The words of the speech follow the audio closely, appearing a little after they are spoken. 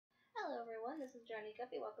this is Johnny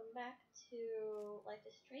Guppy. Welcome back to Life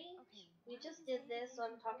is Strange. We just did this, so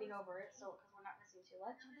I'm talking over it, so because we're not missing too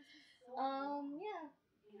much. Yeah,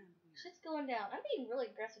 shit's going down. I'm being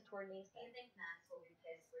really aggressive toward these You guys. think Max will be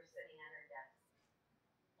pissed we're sitting at our desks?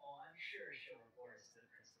 Oh, I'm sure she'll report us to the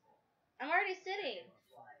principal. I'm already sitting.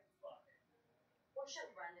 Or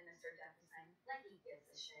she'll run to Mr. Jefferson, like he gives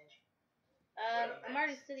a shit. I'm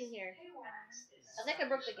already sitting here. Hey, Max. I think I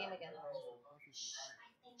broke the game again. I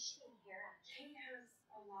think she can hear us. Kate has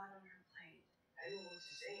a lot on her plate. I don't know what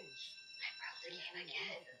to say. I broke the game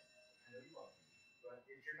again. I know you love me, but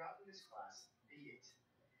if you're not in this class, be it.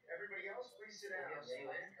 Everybody else, please sit down. So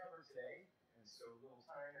we're covered today, and so little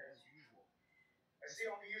time as usual. I see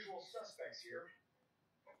all the usual suspects here.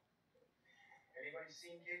 Anybody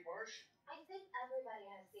seen Kate Marsh? I think everybody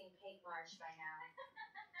has seen Kate Marsh by now.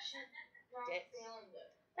 She's not Dicks. feeling good.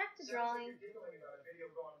 Back to Sounds drawing. like you're giggling about a video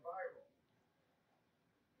going viral.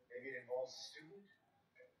 Maybe it involves a student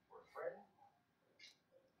or a friend.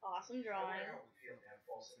 Awesome I drawing. wonder how it would feel to have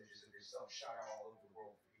false images of yourself shot out all over the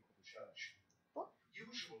world for people to judge. What?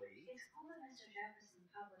 Usually, It's cool that Mr. Jefferson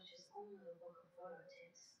published his own little book of photo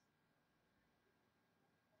tips.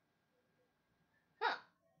 Huh.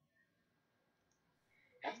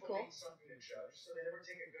 That's people cool. need something to judge, so they never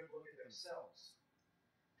take a good look at themselves.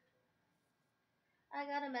 I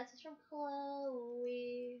got a message from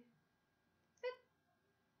Chloe. Beep.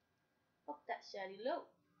 Hope that shall elope.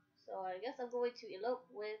 So I guess I'm going to elope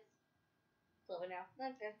with Chloe now.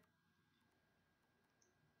 Okay.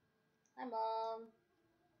 Hi, Mom.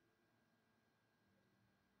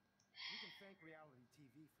 We can thank reality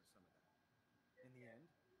TV for some of that. In the end,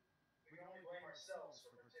 We can only blame ourselves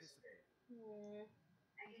for participating.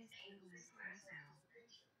 I guess Kate will miss class now.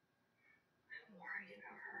 I'm worried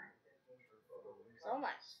about her. So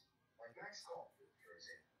much. Like Max Caulfield, for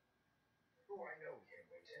example. Who I know can't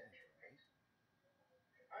wait to enter, right?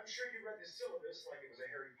 I'm sure you read the syllabus like it was a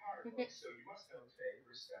Harry Potter book, so you must know today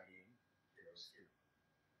we're studying chiaroscuro.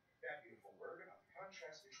 That beautiful word about the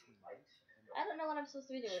contrast between light and dark. I don't know what I'm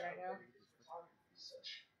supposed to be doing right now. Because photography is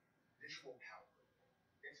such visual power.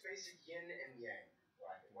 It's basic yin and yang.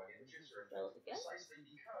 Black and white images are That was again? precisely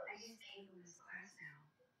because. I guess Kate will miss class now.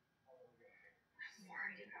 I'm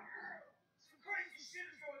worried about her. Some crazy shit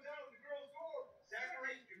is going down at the girl's door.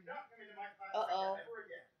 Zachary, do not come into my class Uh-oh. ever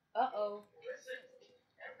again. Uh-oh. Listen,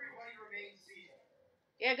 everybody remain seated.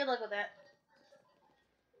 Yeah, good luck with that.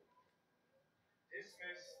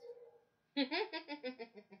 Dismissed.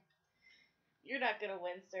 You're not gonna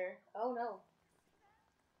win, sir. Oh, no.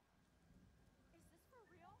 Is this for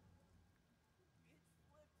real? It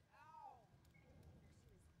flipped out.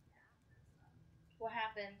 What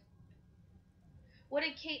happened? What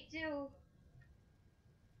did Kate do?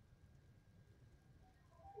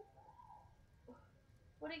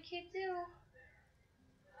 What did Kate do?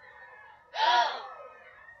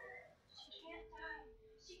 She can't die.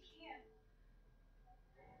 She can't. Not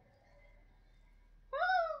again.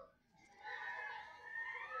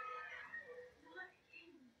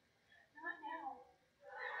 Not now.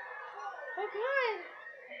 Oh, God.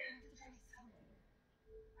 I have to try something.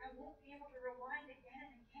 I won't be able to rewind again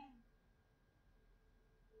and again.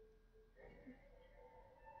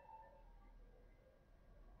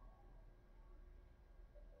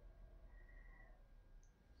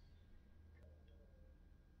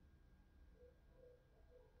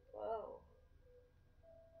 Whoa.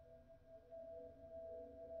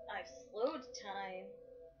 I slowed time.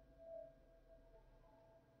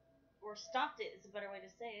 Or stopped it is a better way to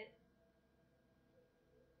say it.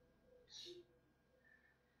 Keep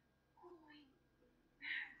going,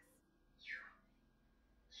 Max. You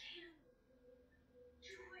can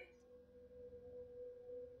do it.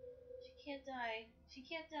 She can't die. She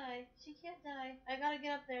can't die. She can't die. I gotta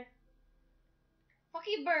get up there.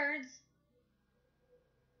 Fucking birds.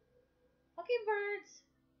 Fucking birds.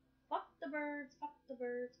 Fuck the birds. Fuck the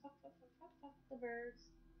birds. Fuck, fuck, fuck, fuck, fuck the birds.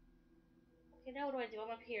 Okay, now what do?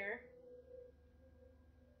 I'm up here.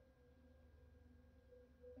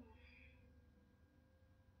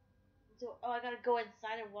 Oh, I gotta go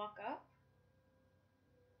inside and walk up?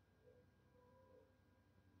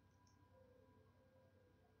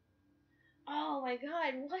 Oh my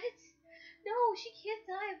god, what? No, she can't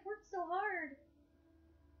die. I've worked so hard.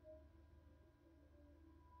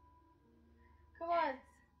 Come on.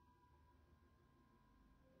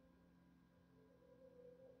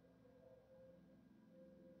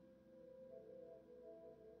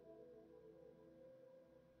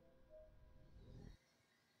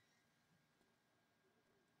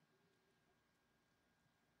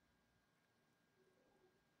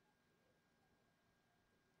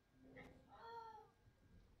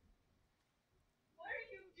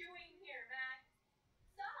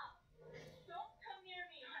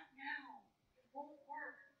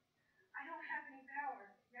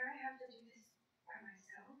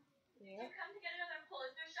 Did you come to get another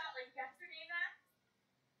Pulitzer shot like yesterday, Max?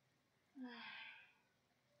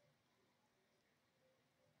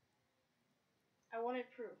 I wanted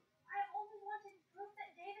proof. I only wanted proof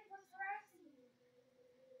that David was harassing me.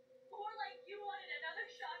 More like you wanted another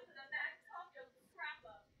shot for the Max Caulfield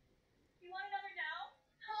scrap-up. You want another now?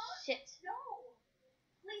 Huh? Shit. No!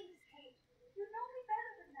 Please, Kate. You know me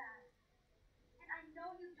better than that. And I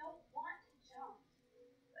know you don't want to jump.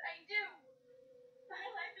 But I do. My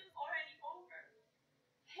life is already over.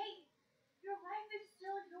 Kate, your life is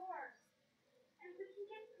still yours. And we can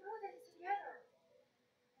get through this together.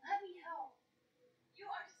 Let me help. You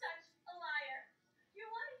are such a liar. You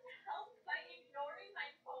wanted to help by ignoring my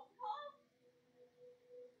phone call?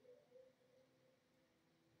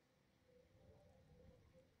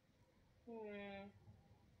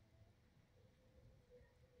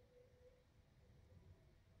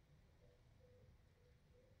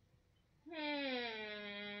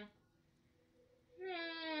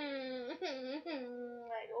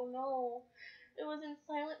 I don't know. It was in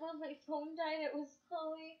silent mode. My phone died. It was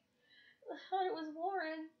Chloe. I thought it was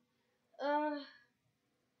Warren. I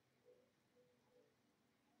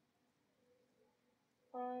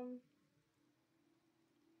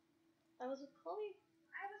was with Chloe.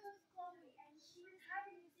 I was with Chloe, and she was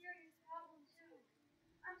having a serious problem too.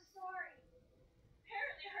 I'm sorry.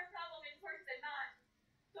 Apparently her problem is worse than mine.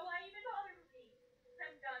 So why even bother with me?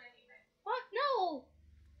 I'm done anyway. What? No!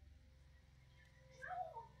 No!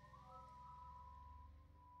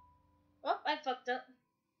 Oh, I fucked up.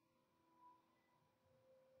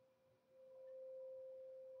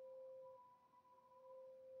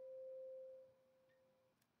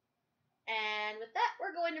 And with that,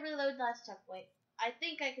 we're going to reload the last checkpoint. I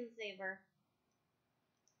think I can save her.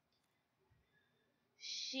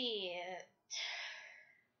 Shit.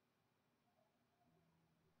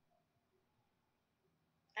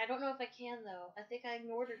 I don't know if I can, though. I think I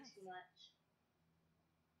ignored her too much.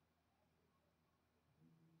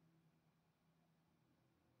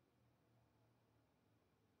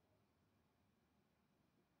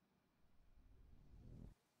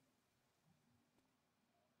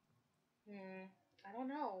 I don't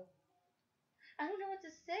know. I don't know what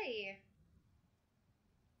to say.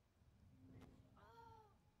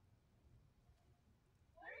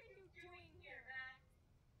 What are you doing here, Max?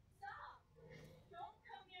 Stop! Don't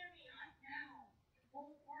come near me. Not now. It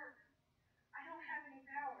won't work. I don't have any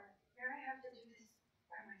power. Here I have to do this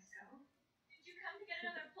by myself. Did you come to get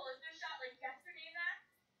another Pulitzer shot like yesterday, Max?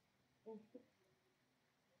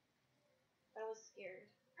 I was scared.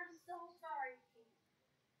 I'm so sorry, Kate.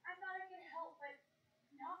 I thought I could help, but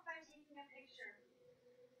not by taking a picture.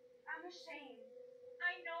 I'm ashamed.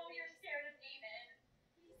 I know you're scared of David.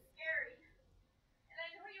 He's scary. And I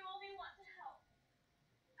know you only want to help.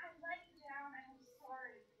 I let you down, and I'm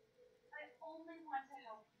sorry. I only want to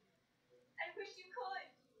help you. I wish you could.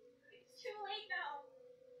 It's too late now.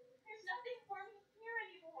 There's nothing for me here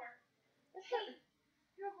anymore. Kate,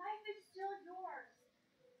 your life is still yours.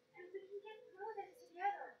 And we can get through this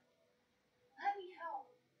together. Let me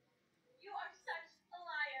help. You are such a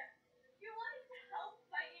liar. You wanted to help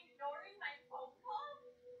by ignoring my phone call?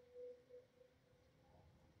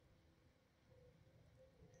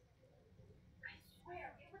 I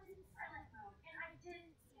swear, it was in silent mode, and I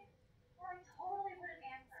didn't see it. Or I totally would have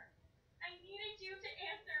answered. I needed you to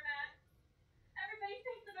answer, Max. Everybody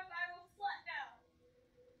thinks I'm a viral slut now.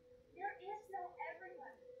 There is no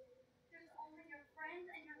everybody. There's only your friends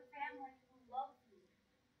and your family who love you.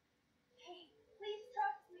 Kate, please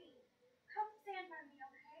trust me. Come stand by me,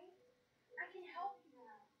 okay? I can help you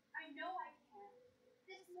now. I know I can.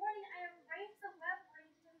 This morning I erased the web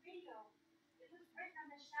link to the video. It was written on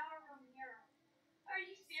the shower room mirror. Are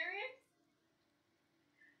you serious?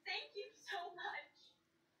 Thank you so much.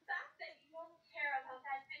 The fact that you don't care about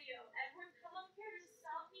that video and would come up here to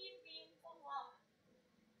stop me means a lot.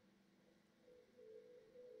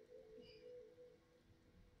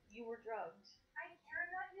 You were drugged. I care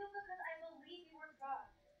about you because I believe you were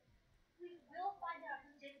drugged. We will find out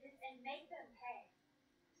who did this and make them pay.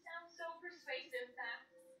 Sounds so persuasive,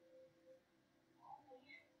 Max.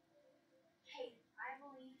 Kate, I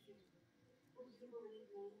believe you. Will you believe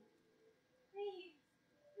me? Please,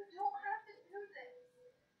 you don't have to do this.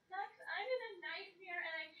 Max, I'm in a nightmare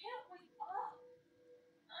and I can't wake up.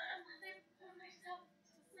 Unless I put myself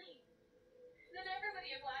to sleep. Then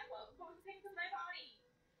everybody at Blackwell goes pics of my body.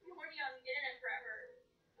 We weren't on the internet forever.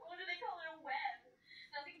 What do they call it? A web.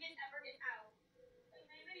 Nothing can ever get out. Like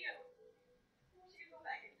my video. I wish I could go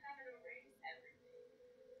back in time and erase everything.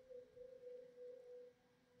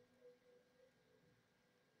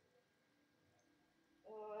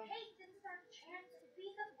 Hey, this is our chance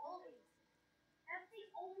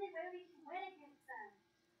only way we can win against them.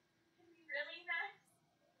 Can we really, Max?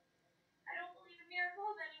 I don't believe in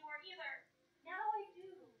miracles anymore either. Now I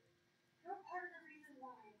do. You're part of the reason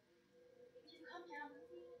why. If you come down with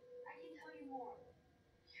me, I can tell you more.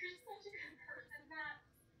 You're such a good person, Max.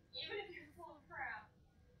 Even if you're full of crap.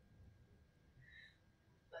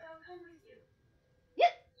 But I'll come with you.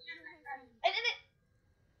 Yep. You're my friend. I did it.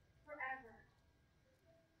 Forever.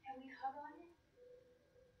 Can we hug on it?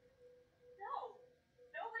 No.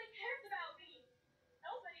 Nobody cares about me.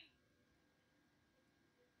 Nobody.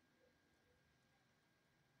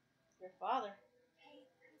 Your father. Kate,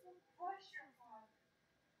 of course your father.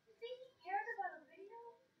 You think he cares about a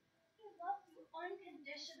video? He loves you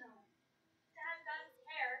unconditionally. Dad does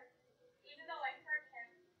care, even though I hurt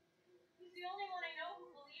him. He's the only one I know who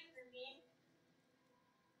believes in me.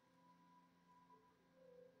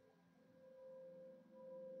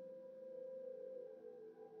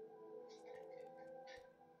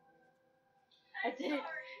 I did it.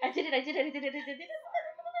 I did it. I did it. I did it. I did it. What are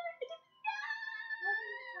you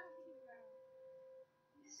talking about?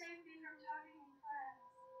 You saved me from talking in class.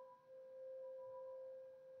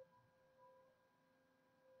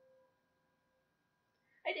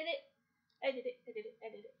 I did it. I did it. I did it. I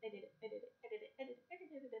did it. I did it. I did it. I did it. I did it. I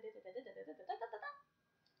did it.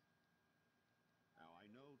 Now, I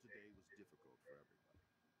know today was difficult for everybody,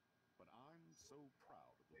 but I'm so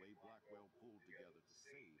proud of the way Blackwell pulled together to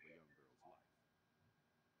save a young girl's life.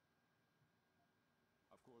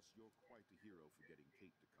 Of course, you're quite the hero for getting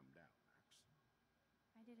Kate to come down, Max.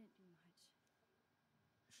 I didn't do much.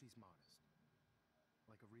 She's modest.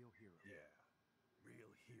 Like a real hero. Yeah,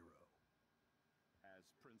 real hero. As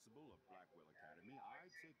principal of Blackwell Academy, I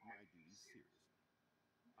take my duties seriously.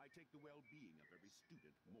 I take the well-being of every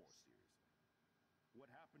student more seriously.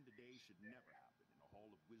 What happened today should never happen in a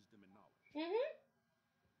hall of wisdom and knowledge.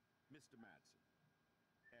 Mr. Madsen,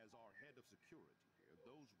 as our head of security here,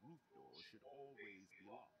 those roof doors should always be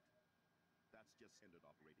locked. That's just standard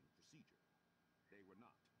operating procedure. They were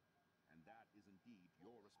not, and that is indeed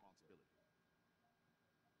your responsibility.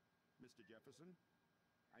 Mr. Jefferson,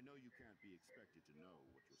 I know you can't be expected to know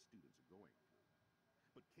what your students are going through,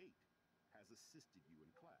 but Kate has assisted you in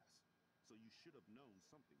class, so you should have known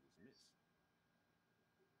something was amiss.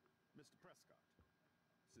 Mr. Prescott,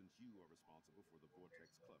 since you are responsible for the Vortex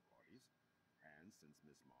Club parties, and since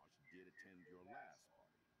Miss Marsh did attend your last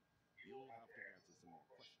party, you'll have to answer some more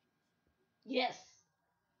questions. Yes.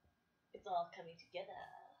 It's all coming together.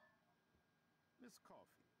 Miss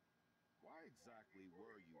Caulfield, why exactly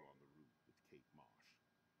were you on the roof with Kate Marsh?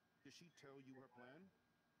 Did she tell you her plan?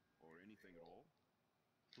 Or anything at all?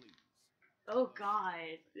 Please. Oh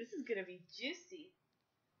god, this is gonna be juicy.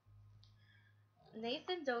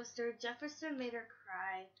 Nathan dosed her. Jefferson made her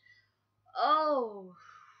cry. Oh,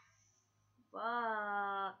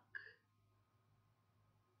 fuck.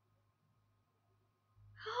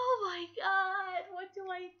 Oh my god, what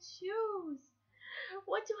do I choose?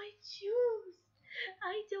 What do I choose?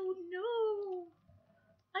 I don't know.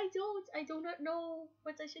 I do not know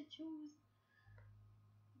what I should choose.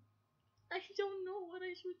 I don't know what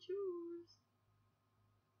I should choose.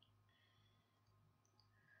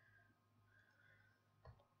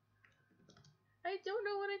 I don't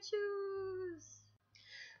know what to choose.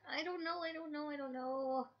 I don't know.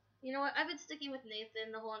 You know what? I've been sticking with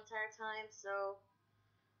Nathan the whole entire time, so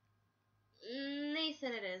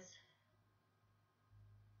Nathan it is.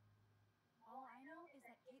 All I know is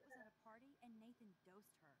that Kate was at a party and Nathan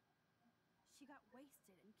dosed her. She got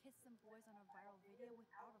wasted and kissed some boys on a viral video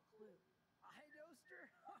without a clue. I dosed her?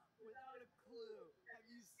 Without a clue. Have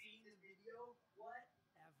you seen the video?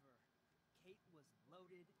 Whatever. Kate was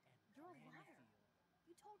loaded and You're a ran the liar. field.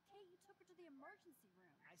 You told Kate you took her to the emergency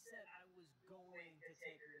room. I said I was going to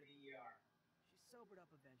take her to the ER. She sobered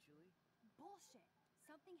up eventually. Bullshit.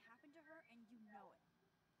 Something happened to her and you know it.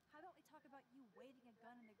 How about we talk about you waving a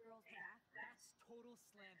gun in the girl's bathroom? That's total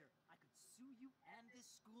slander. I could sue you and this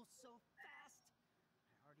school so fast.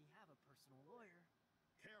 I already have a personal lawyer.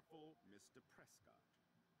 Careful, Mr. Prescott.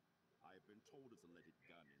 I have been told it's a alleged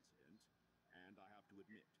gun incident, and I have to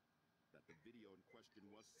admit that the video in question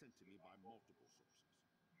was sent to me by multiple sources.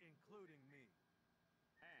 Including me.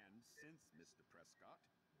 And since Mr. Prescott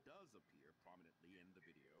does appear prominently in the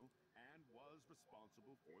video and was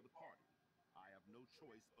responsible for the party, I have no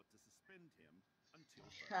choice but to suspend him until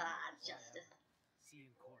further notice. Justice. See you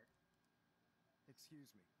in court. Excuse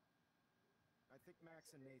me. I think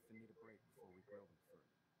Max and Nathan need a break before we grill them further.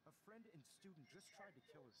 A friend and student just tried to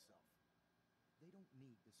kill herself. They don't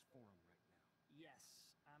need this forum right now. Yes,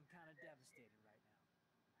 I'm kind of devastated right now.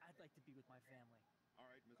 I'd like to be with my family. All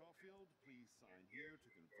right, Ms. Caulfield, please sign here to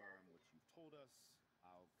confirm what you've told us.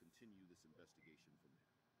 I'll continue this investigation from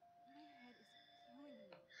there. My head is killing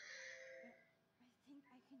me. But I think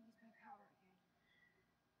I can use my power again.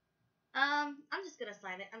 I'm just gonna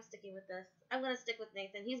sign it. I'm sticking with this. I'm gonna stick with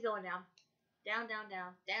Nathan. He's going down. Down, down,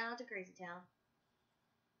 down. Down to Crazy Town.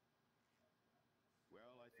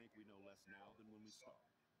 Well, I think we know less now than when we started.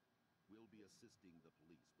 We'll be assisting the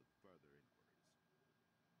police with further inquiries.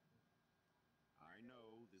 I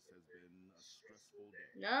know this has been a stressful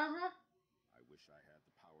day. Uh-huh. I wish I had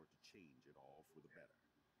the power to change it all for the better.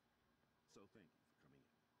 So thank you for coming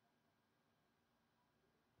in.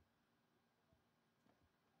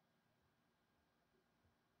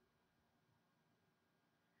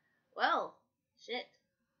 Well, shit.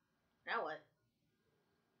 Now what?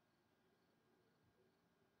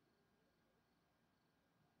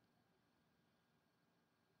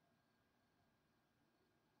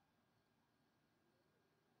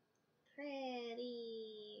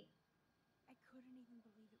 Pretty. I couldn't even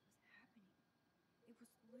believe it was happening. It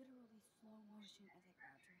was literally slow motion as I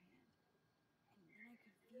grabbed her hand. And then I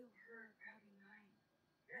could feel her grabbing mine.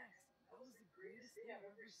 Max, that was the greatest thing I've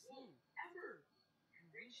ever seen. Ever! You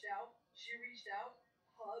reached out, she reached out,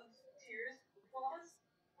 hugs, tears, applause.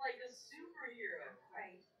 Like a superhero.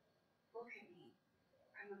 Right. Look at me.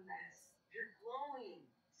 I'm a mess. You're glowing.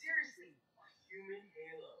 Seriously, a human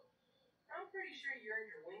halo. I'm pretty sure you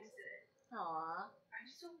earned your wings today. Aww. I'm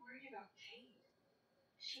so worried about Kate.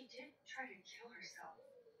 She did try to kill herself.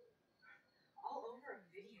 All over a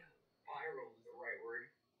video. Viral is the right word.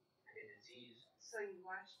 Like a disease. So you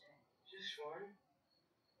watched it? Just 1.5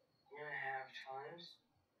 times.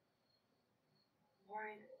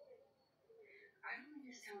 Warren, I don't mean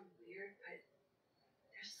to sound weird, but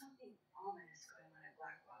there's something ominous going on at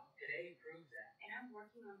Blackwell. Today proves that. And I'm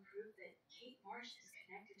working on proof that Kate Marsh is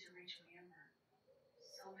connected to Rachel Amber.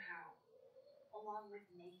 Somehow. Along with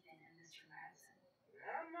Nathan and Mr. Madsen.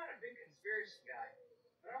 I'm not a big conspiracy guy,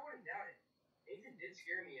 but I wouldn't doubt it. Nathan did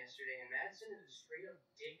scare me yesterday, and Madsen is a straight up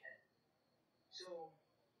dickhead. So,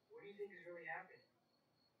 what do you think is really happening?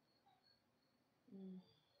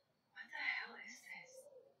 What the hell is this?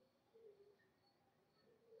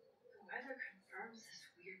 The weather confirms this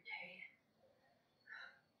weird day.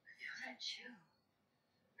 I feel that chill.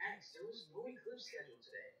 Max, there was no eclipse scheduled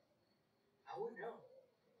today. I would know.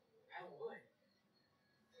 I would.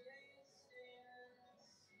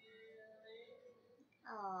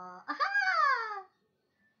 Aww. Aha!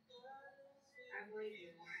 I believe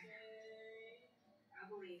you, Warren. I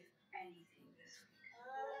believe anything this week.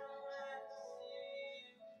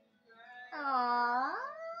 Aww.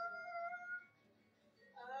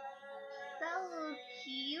 So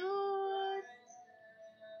cute.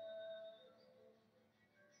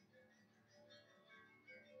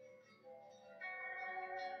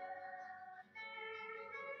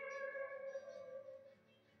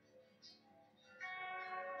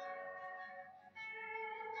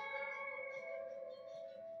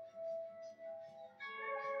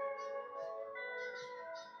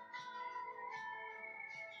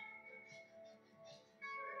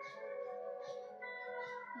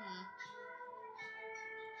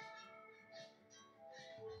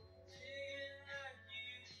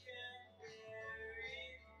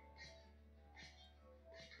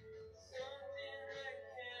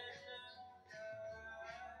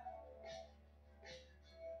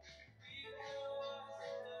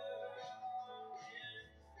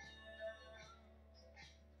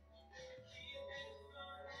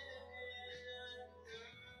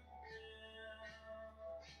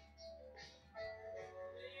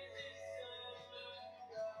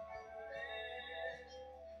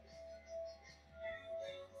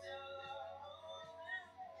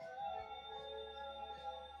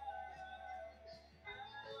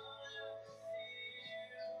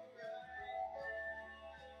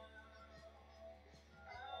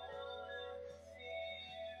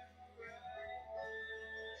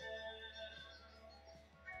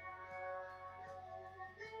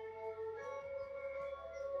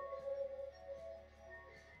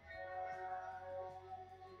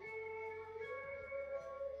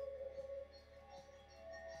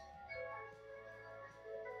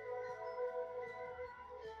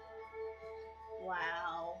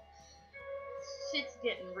 Wow. Shit's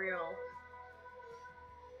getting real.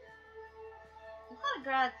 I'm not a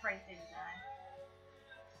god Franklin guy.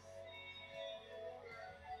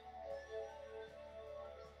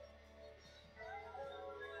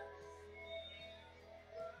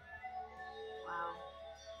 Wow.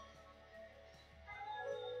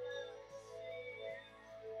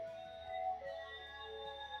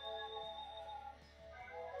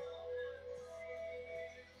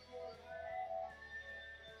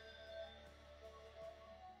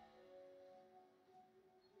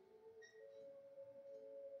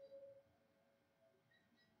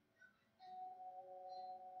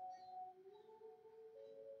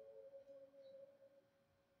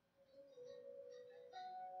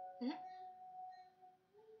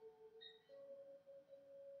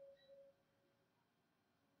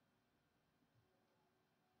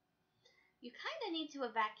 You kind of need to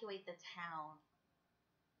evacuate the town.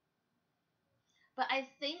 But I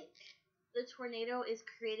think the tornado is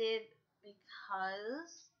created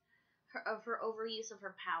because of her overuse of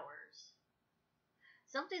her powers.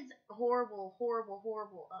 Something's horrible, horrible,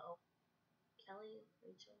 horrible. Uh-oh. Kelly,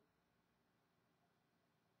 Rachel.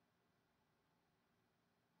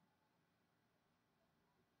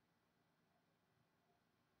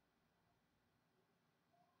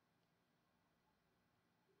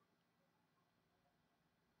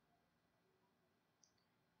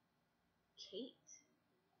 Kate.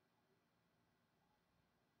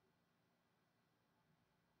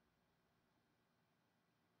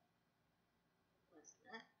 What's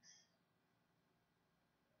next?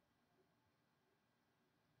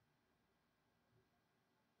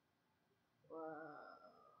 Whoa.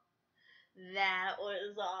 That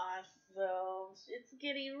was awesome. It's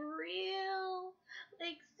getting real.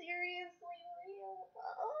 Like, seriously real.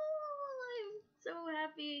 Oh, I'm so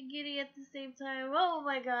happy and giddy at the same time. Oh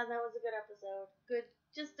my god, that was a good episode. Good,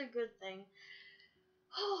 just a good thing.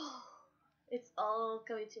 It's all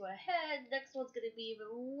coming to a head. Next one's gonna be even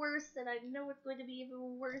worse, and I know it's going to be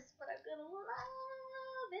even worse, but I'm gonna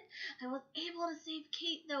love it. I was able to save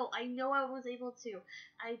Kate, though. I know I was able to.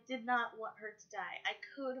 I did not want her to die. I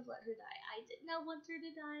could have let her die. I did not want her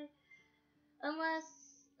to die. Unless,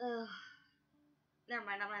 never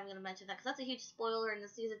mind, I'm not even gonna mention that, because that's a huge spoiler in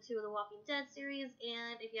the season 2 of the Walking Dead series,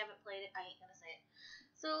 and if you haven't played it, I ain't gonna say it.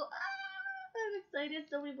 So, I'm excited.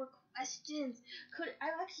 So many more questions.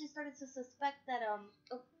 I've actually started to suspect that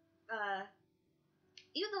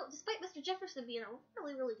even though despite Mr. Jefferson being a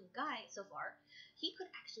really really good guy so far, he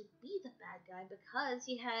could actually be the bad guy because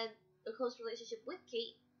he had a close relationship with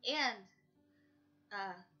Kate and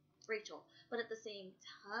Rachel. But at the same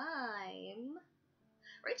time,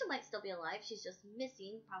 Rachel might still be alive. She's just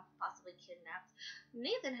missing, possibly kidnapped.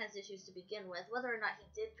 Nathan has issues to begin with, whether or not he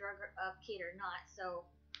did drug up Kate or not. So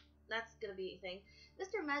that's gonna be a thing.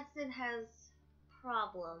 Mr. Madsen has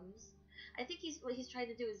problems. I think what he's trying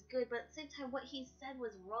to do is good, but at the same time, what he said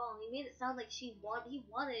was wrong. He made it sound like he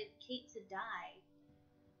wanted Kate to die.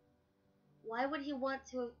 Why would he have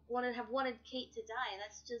wanted Kate to die?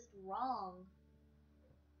 That's just wrong.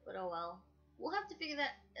 But oh well. We'll have to figure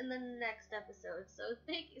that in the next episode. So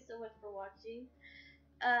thank you so much for watching.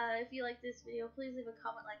 If you like this video, please leave a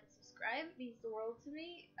comment, like, and subscribe. It means the world to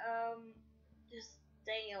me. Just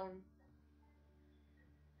damn.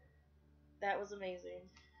 That was amazing.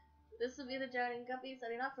 This will be the John and Guppy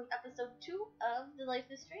signing off from episode 2 of The Life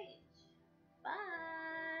is Strange. Bye!